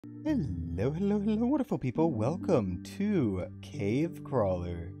Hello, hello, hello, wonderful people. Welcome to Cave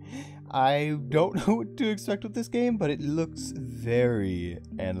Crawler. I don't know what to expect with this game, but it looks very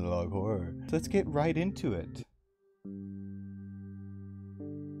analog horror. So let's get right into it.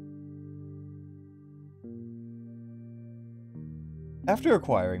 After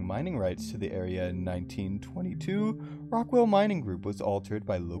acquiring mining rights to the area in 1922, Rockwell Mining Group was altered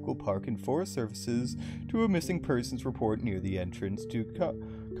by local park and forest services to a missing persons report near the entrance to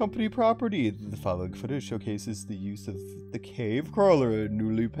company property. The following footage showcases the use of the Cave Crawler, a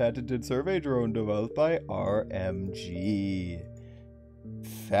newly patented survey drone developed by RMG.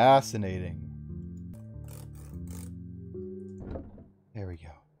 Fascinating. There we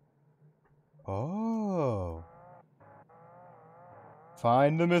go. Oh.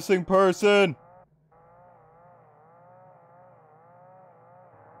 Find the missing person!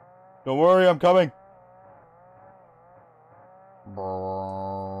 Don't worry, I'm coming!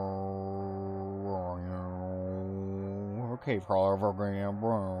 Okay, crawler,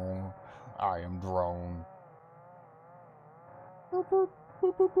 I am drone. Boop, boop,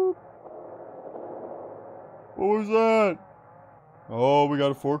 boop, boop, boop. What was that? Oh, we got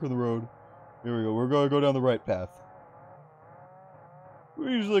a fork in the road. Here we go, we're gonna go down the right path.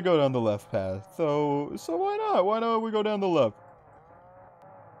 We usually go down the left path, so why not? Why don't we go down the left?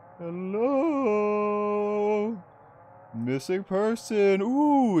 Hello? Missing person.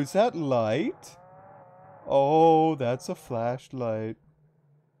 Ooh, is that light? Oh, that's a flashlight.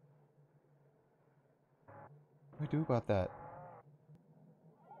 What do I do about that?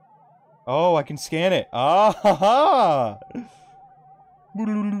 Oh, I can scan it. Ah ha ha!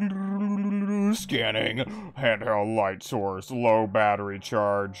 Scanning. Handheld light source. Low battery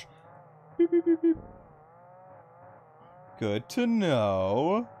charge. Beep, beep, beep, beep. Good to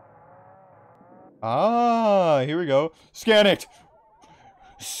know. Ah, here we go. Scan it.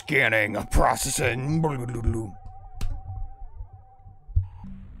 Scanning. Processing.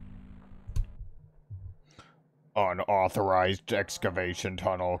 Unauthorized excavation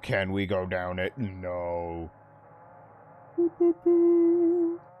tunnel. Can we go down it? No.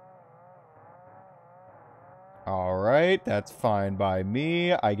 Alright, that's fine by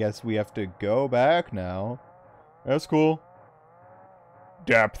me. I guess we have to go back now. That's cool.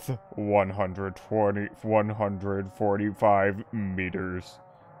 Depth 145 meters.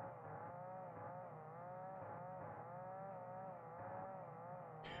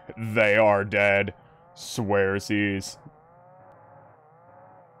 They are dead. Swearsies.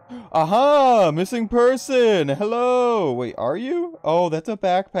 Aha! Missing person! Hello! Wait, are you? Oh, that's a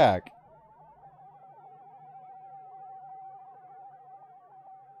backpack.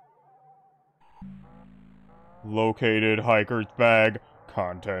 Located hiker's bag.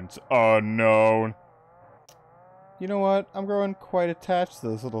 Contents unknown. You know what? I'm growing quite attached to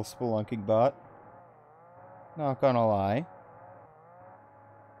this little spelunking bot. Not gonna lie.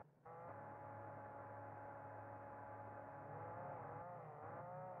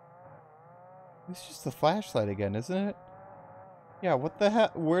 It's just the flashlight again, isn't it? Yeah, what the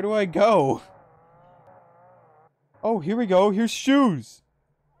heck? Where do I go? Oh, here we go. Here's shoes.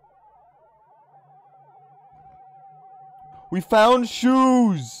 We found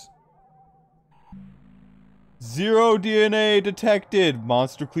shoes! 0 DNA detected.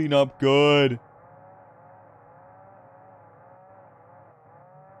 Monster cleanup good.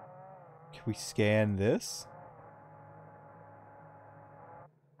 Can we scan this?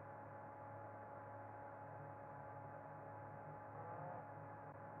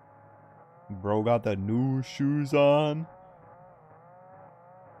 Bro got the new shoes on.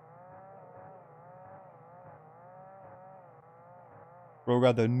 Bro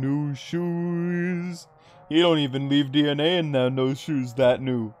got the new shoes. He don't even leave DNA in them, those shoes that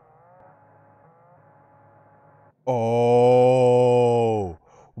new. Oh,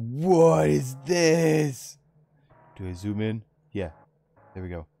 what is this? Do I zoom in? Yeah, there we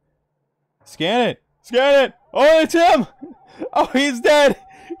go. Scan it! Scan it! Oh, it's him! Oh, he's dead!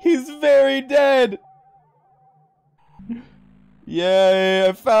 He's very dead! Yay,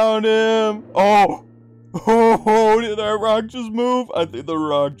 I found him! Oh! Oh, did that rock just move? I think the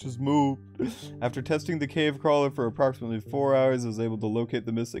rock just moved. After testing the cave crawler for approximately 4 hours, I was able to locate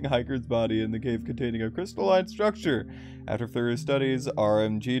the missing hiker's body in the cave containing a crystalline structure. After thorough studies,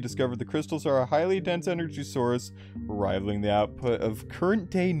 RMG discovered the crystals are a highly dense energy source, rivaling the output of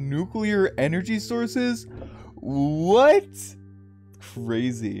current-day nuclear energy sources. What?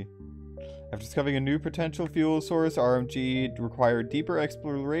 Crazy. After discovering a new potential fuel source, RMG required deeper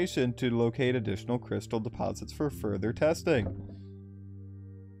exploration to locate additional crystal deposits for further testing.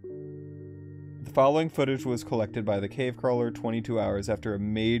 The The following footage was collected by the cave crawler 22 hours after a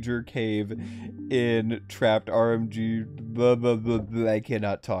major cave in trapped RMG. Blah, blah, blah, blah. I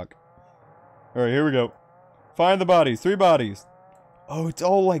cannot talk. Alright, here we go. Find the bodies. 3 bodies. Oh, it's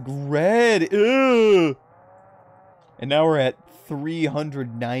all like red. Ew. And now we're at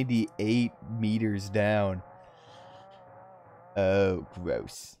 398 meters down. Oh,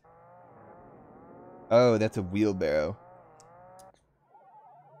 gross. Oh, that's a wheelbarrow.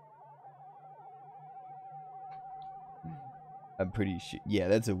 I'm pretty sure. Yeah,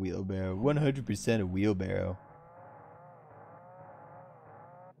 that's a wheelbarrow. 100% a wheelbarrow.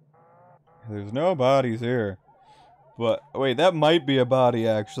 There's no bodies here. But, wait, that might be a body,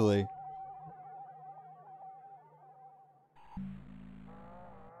 actually.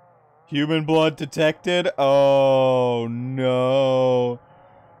 Human blood detected? Oh, no.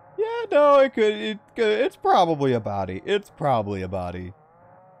 Yeah, no, it's probably a body. It's probably a body.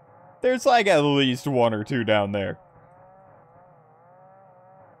 There's like at least 1 or 2 down there.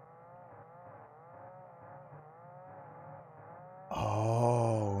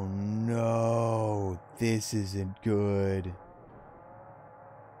 Oh, no. This isn't good.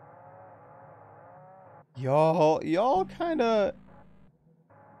 Y'all kinda...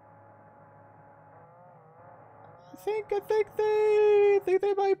 I think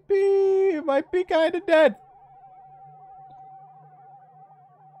they might be kind of dead.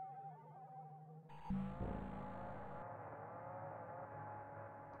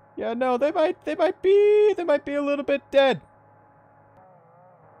 Yeah, no, they might be a little bit dead.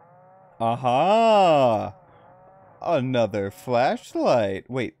 Aha! Another flashlight.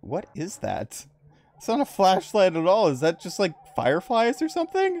 Wait, what is that? It's not a flashlight at all. Is that just like fireflies or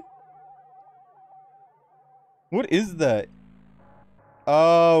something? What is that?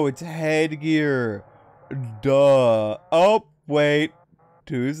 Oh, it's headgear. Duh. Oh, wait.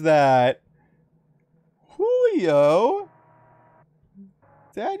 Who's that? Julio?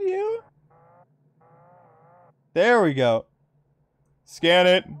 Is that you? There we go. Scan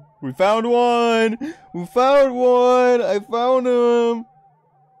it. We found one. We found one. I found him.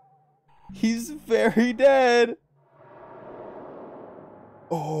 He's very dead.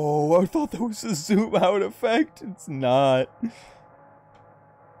 Oh, I thought that was a zoom out effect. It's not.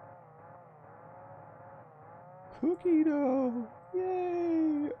 Cookie dough.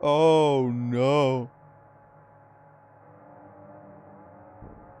 Yay. Oh, no.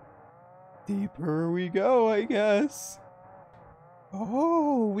 Deeper we go, I guess.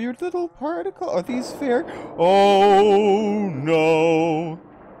 Oh, weird little particle. Are these fair? Oh, no.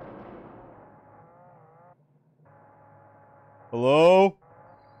 Hello?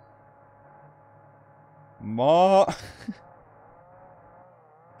 Ma.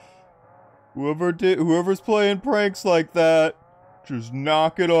 Whoever's playing pranks like that, just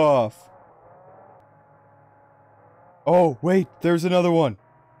knock it off. Oh, wait, there's another one.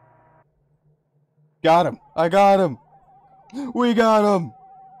 Got him. I got him. We got him.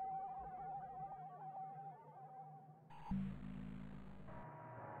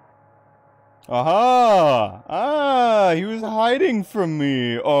 Aha! Ah, he was hiding from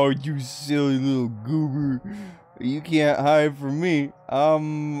me. Oh, you silly little goober. You can't hide from me.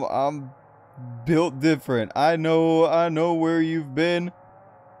 I'm built different. I know where you've been.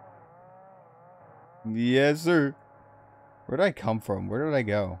 Yes, sir. Where did I come from? Where did I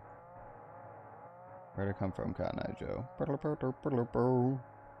go? Where did I come from, Cotton Eye Joe?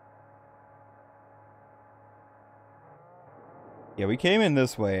 Yeah, we came in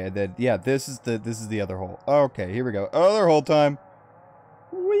this way, and then yeah, this is the other hole. Okay, here we go. Other hole time.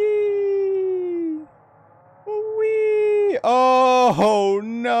 Whee! Whee! Oh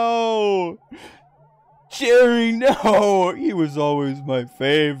no! Jerry, no! He was always my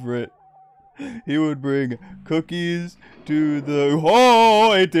favorite. He would bring cookies to the...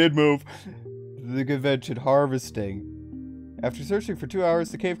 Oh, it did move! The convention harvesting. After searching for 2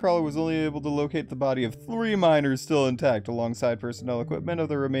 hours, the cave crawler was only able to locate the body of 3 miners still intact, alongside personnel equipment of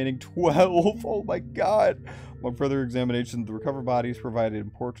the remaining 12. Oh my god! Upon further examination, the recovered bodies provided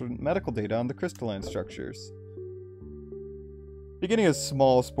important medical data on the crystalline structures. Beginning as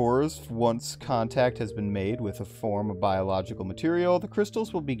small spores, once contact has been made with a form of biological material, the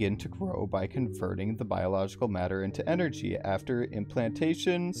crystals will begin to grow by converting the biological matter into energy. After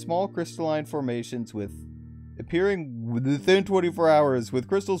implantation, small crystalline formations appearing within 24 hours, with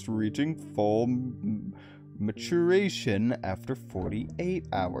crystals reaching full maturation after 48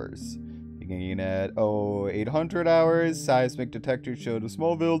 hours. Beginning at 800 hours, seismic detectors showed a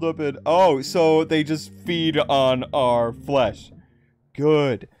small buildup in... Oh, so they just feed on our flesh.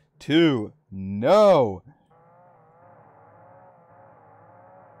 Good to know.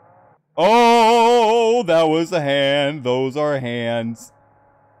 Oh, that was a hand. Those are hands.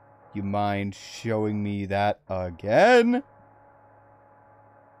 You mind showing me that again?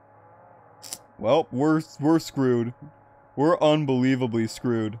 Well, we're screwed. We're unbelievably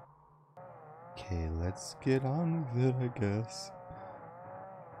screwed. Okay, let's get on with it, I guess.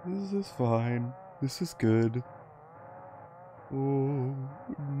 This is fine. This is good. Oh,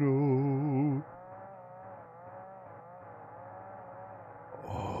 no.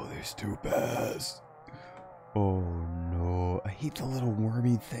 Oh, there's 2 paths. Oh, no. I hate the little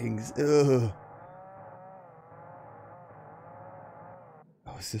wormy things. Ugh.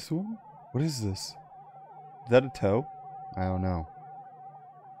 Oh, is this one? What is this? Is that a toe? I don't know.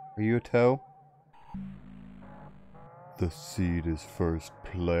 Are you a toe? The seed is first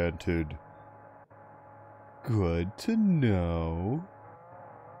planted. Good to know.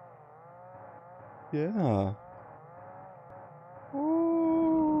 Yeah.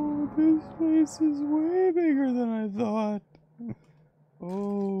 Oh, this place is way bigger than I thought.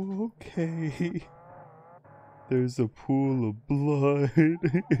 Oh, okay. There's a pool of blood.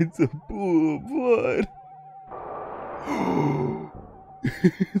 It's a pool of blood.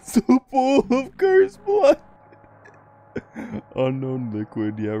 It's a pool of cursed blood. Unknown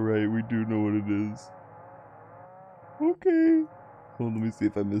liquid. Yeah, right. We do know what it is. Okay. Hold on, let me see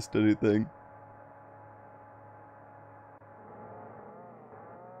if I missed anything.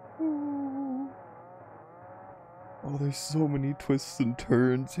 Oh, there's so many twists and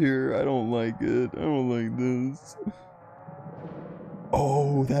turns here. I don't like it. I don't like this.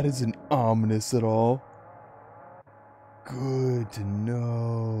 Oh, that isn't ominous at all. Good to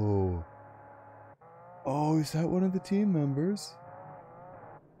know. Oh, is that one of the team members?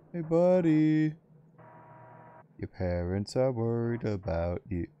 Hey, buddy. Your parents are worried about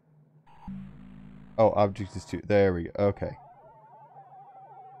you. Oh, object is 2. There we go. Okay.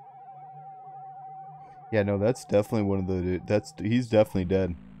 Yeah, no, that's definitely one of the... He's definitely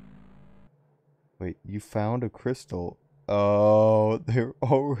dead. Wait, you found a crystal. Oh, they're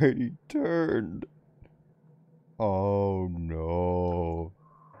already turned. Oh, no.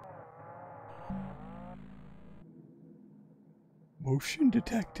 Motion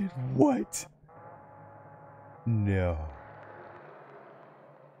detected? What? No.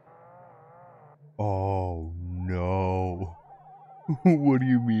 Oh, no. What do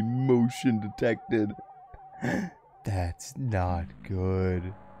you mean, motion detected? That's not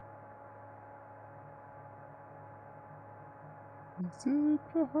good. Is it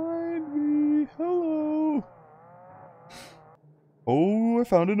behind me? Hello. Oh, I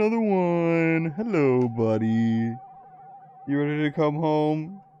found another one. Hello, buddy. You ready to come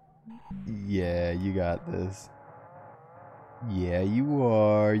home? Yeah, you got this. Yeah, you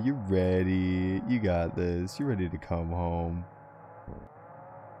are. You're ready. You got this. You're ready to come home.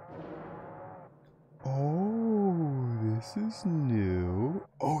 Oh, this is new.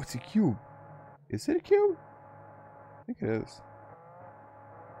 Oh, it's a cube. Is it a cube? I think it is.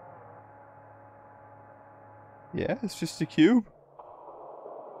 Yeah, it's just a cube.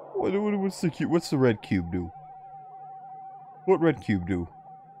 What's the cube? What's the red cube do? What red cube do?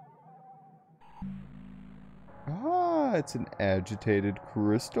 Ah, it's an agitated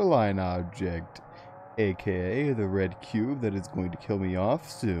crystalline object, aka the red cube that is going to kill me off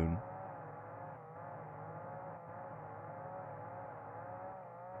soon.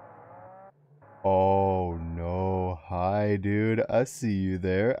 Oh no, hi dude, I see you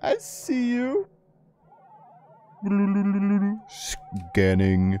there. I see you.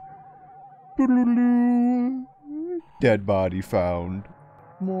 Scanning. Dead body found.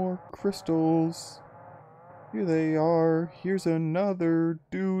 More crystals. Here they are. Here's another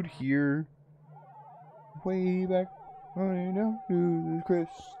dude here. Way back. Running down to the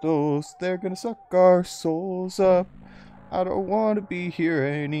crystals. They're gonna suck our souls up. I don't want to be here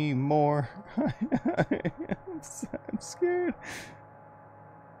anymore. I'm scared.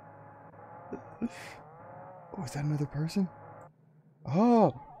 Oh, is that another person?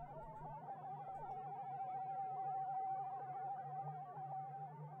 Oh!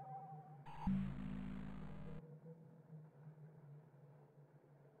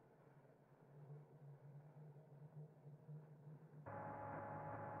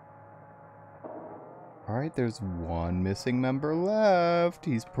 Alright, there's one missing member left.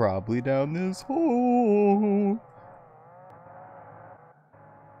 He's probably down this hole.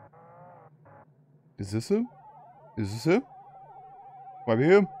 Is this him? Is this him? Might be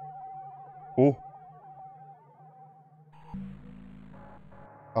him. Oh.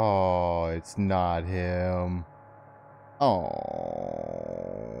 Oh, it's not him.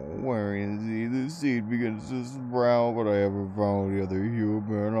 Oh, where is he? The seed begins to sprout, but I haven't found the other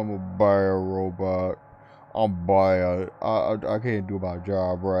human. I'm gonna buy a robot. I'll buy a. I can't do my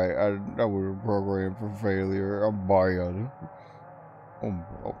job right. I was programmed for failure. I'm buying. I'm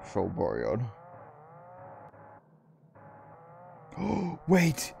so buying.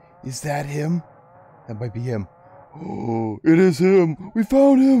 Wait, is that him? That might be him. Oh, it is him. We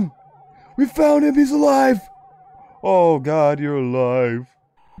found him. We found him. He's alive. Oh God, you're alive.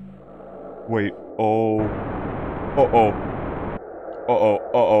 Wait. Oh. Uh-oh. Uh-oh.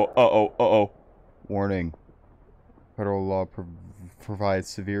 Uh-oh. Uh-oh. Uh-oh. Warning. Federal law provides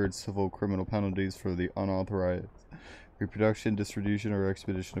severe and civil criminal penalties for the unauthorized reproduction, distribution, or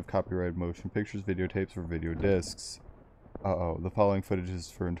expedition of copyrighted motion pictures, videotapes, or video discs. Uh-oh. The following footage is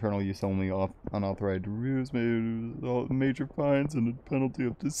for internal use only. Unauthorized reviews may result in major fines and a penalty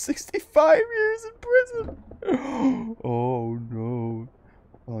up to 65 years in prison. Oh no.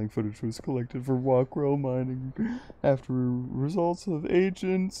 Following footage was collected for Walkwell mining after results of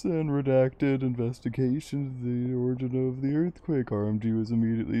agents and redacted investigations of the origin of the earthquake. RMG was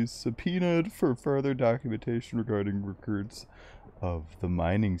immediately subpoenaed for further documentation regarding records of the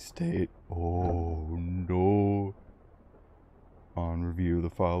mining state. Oh no. On review, the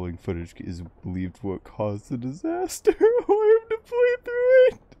following footage is believed what caused the disaster. I have to play through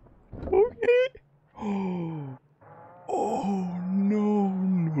it. Okay. Oh no,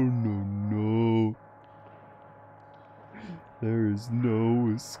 no, no, no. There is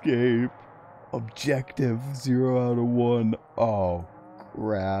no escape. Objective 0 out of 1. Oh,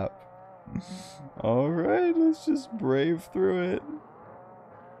 crap. Alright, let's just brave through it.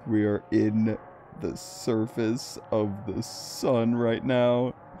 We are in the surface of the sun right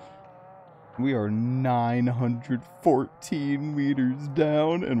now. We are 914 meters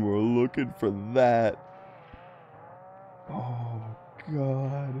down and we're looking for that. Oh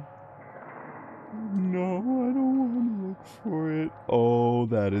God. No, I don't want to look for it. Oh,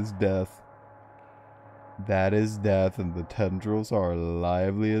 that is death. That is death and the tendrils are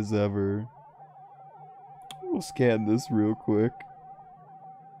lively as ever. We'll scan this real quick.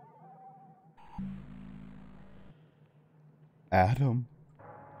 Adam.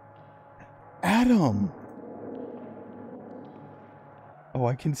 Adam! Oh,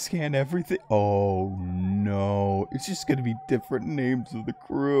 I can scan everything. Oh, no. It's just gonna be different names of the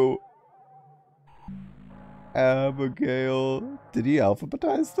crew. Abigail. Did he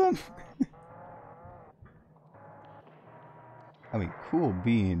alphabetize them? I mean, cool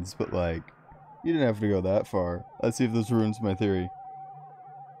beans, but like, you didn't have to go that far. Let's see if this ruins my theory.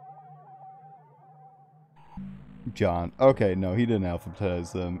 John. Okay, no, he didn't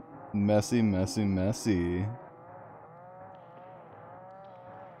alphabetize them. Messy, messy, messy.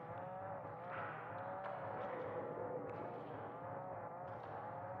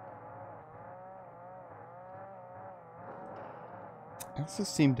 I also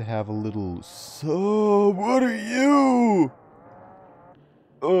seem to have a little... So, what are you?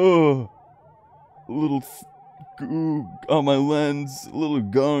 Ugh. A little goo on my lens. A little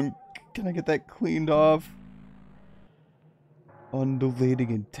gunk. Can I get that cleaned off?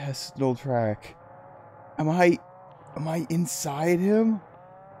 Undulating intestinal tract. Am I inside him?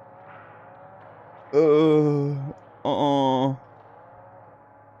 Oh,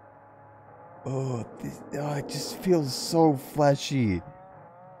 it just feels so fleshy.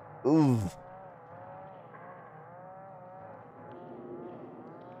 Ugh.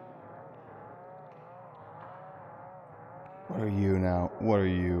 What are you now? What are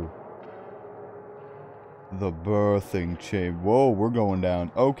you? The birthing chamber. Whoa, we're going down.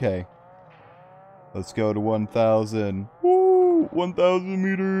 Okay. Let's go to 1,000. Woo! 1,000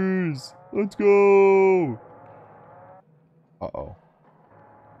 meters! Let's go! Uh-oh.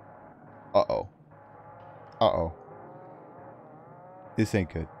 Uh-oh. Uh-oh. This ain't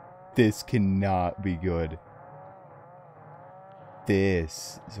good. This cannot be good.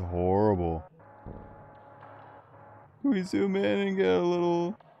 This is horrible. Can we zoom in and get a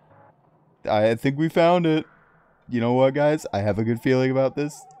little... I think we found it. You know what, guys? I have a good feeling about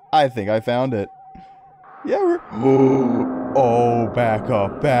this. I think I found it. Yeah, we're... Oh, back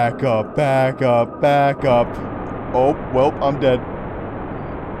up, back up, back up, back up. Oh, well, I'm dead.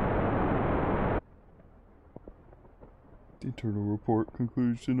 Internal report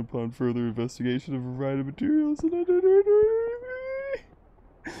conclusion upon further investigation of provided materials and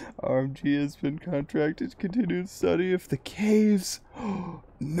RMG has been contracted to continue to study if the caves...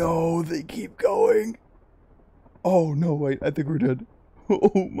 No, they keep going. Oh, no, wait, I think we're dead.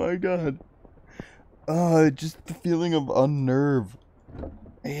 Oh my God. Just the feeling of unnerve.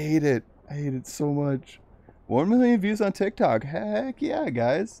 I hate it. I hate it so much. 1 million views on TikTok. Heck yeah,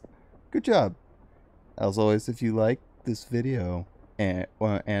 guys. Good job. As always, if you like this video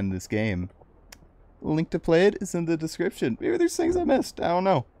and this game, the link to play it is in the description. Maybe there's things I missed. I don't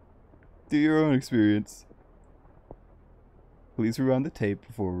know. Do your own experience. Please rewind the tape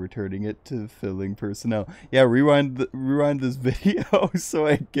before returning it to filling personnel. Yeah, rewind this video so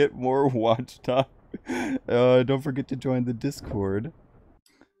I get more watch time. Don't forget to join the Discord.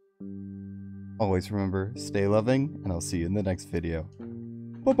 Always remember, stay loving, and I'll see you in the next video.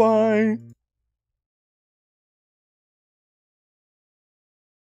 Bye-bye!